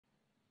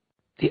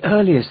The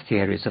earliest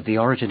theories of the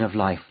origin of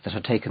life that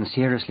are taken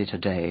seriously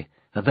today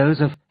are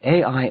those of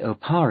A.I.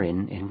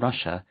 Oparin in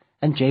Russia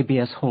and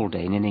J.B.S.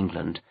 Haldane in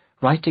England,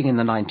 writing in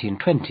the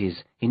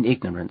 1920s in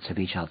ignorance of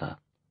each other.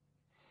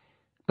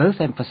 Both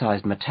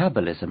emphasized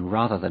metabolism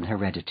rather than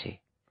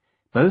heredity.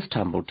 Both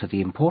tumbled to the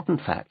important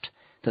fact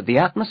that the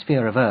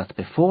atmosphere of Earth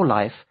before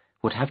life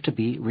would have to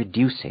be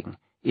reducing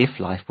if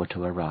life were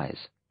to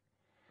arise.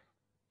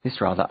 This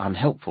rather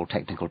unhelpful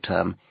technical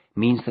term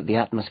means that the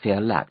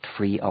atmosphere lacked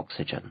free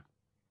oxygen.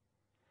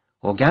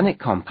 Organic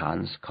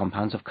compounds,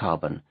 compounds of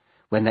carbon,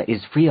 when there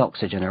is free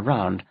oxygen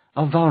around,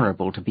 are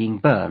vulnerable to being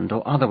burned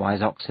or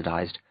otherwise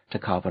oxidized to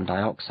carbon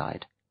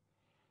dioxide.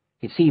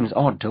 It seems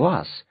odd to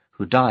us,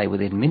 who die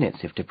within minutes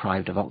if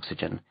deprived of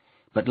oxygen,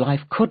 but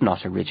life could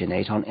not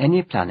originate on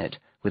any planet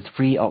with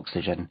free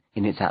oxygen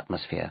in its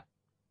atmosphere.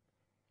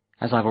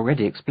 As I've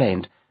already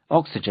explained,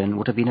 oxygen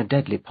would have been a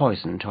deadly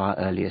poison to our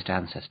earliest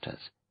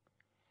ancestors.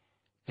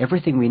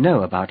 Everything we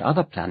know about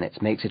other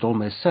planets makes it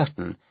almost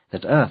certain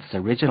that Earth's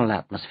original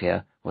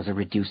atmosphere was a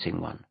reducing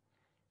one.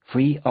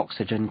 Free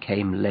oxygen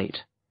came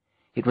late.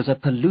 It was a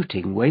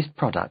polluting waste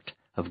product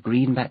of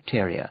green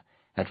bacteria,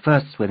 at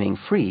first swimming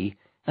free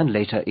and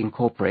later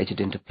incorporated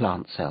into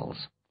plant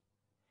cells.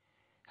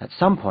 At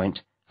some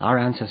point, our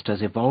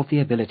ancestors evolved the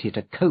ability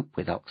to cope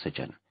with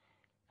oxygen,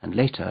 and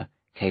later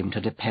came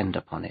to depend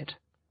upon it.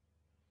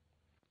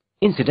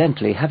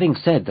 Incidentally, having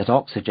said that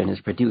oxygen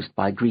is produced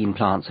by green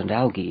plants and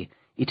algae,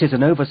 it is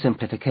an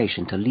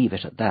oversimplification to leave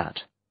it at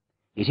that.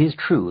 It is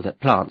true that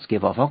plants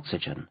give off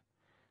oxygen,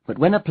 but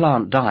when a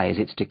plant dies,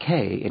 its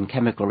decay in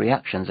chemical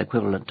reactions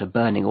equivalent to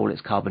burning all its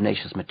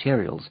carbonaceous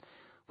materials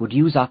would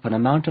use up an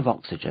amount of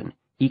oxygen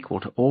equal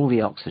to all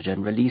the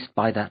oxygen released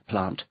by that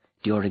plant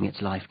during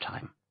its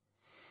lifetime.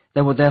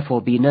 There would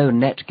therefore be no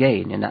net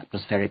gain in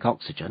atmospheric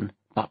oxygen,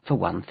 but for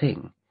one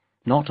thing.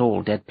 Not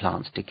all dead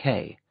plants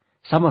decay.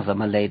 Some of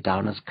them are laid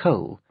down as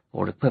coal,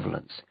 or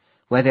equivalents,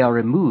 where they are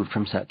removed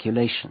from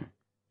circulation.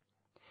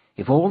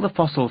 If all the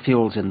fossil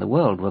fuels in the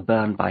world were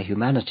burned by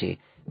humanity,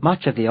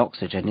 much of the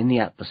oxygen in the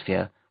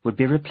atmosphere would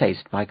be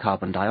replaced by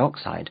carbon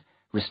dioxide,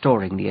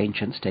 restoring the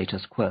ancient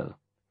status quo.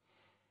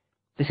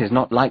 This is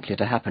not likely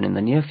to happen in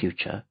the near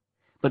future,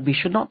 but we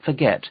should not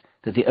forget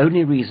that the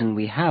only reason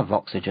we have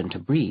oxygen to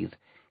breathe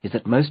is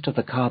that most of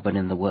the carbon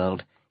in the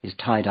world is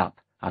tied up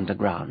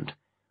underground.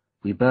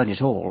 We burn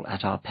it all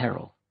at our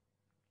peril.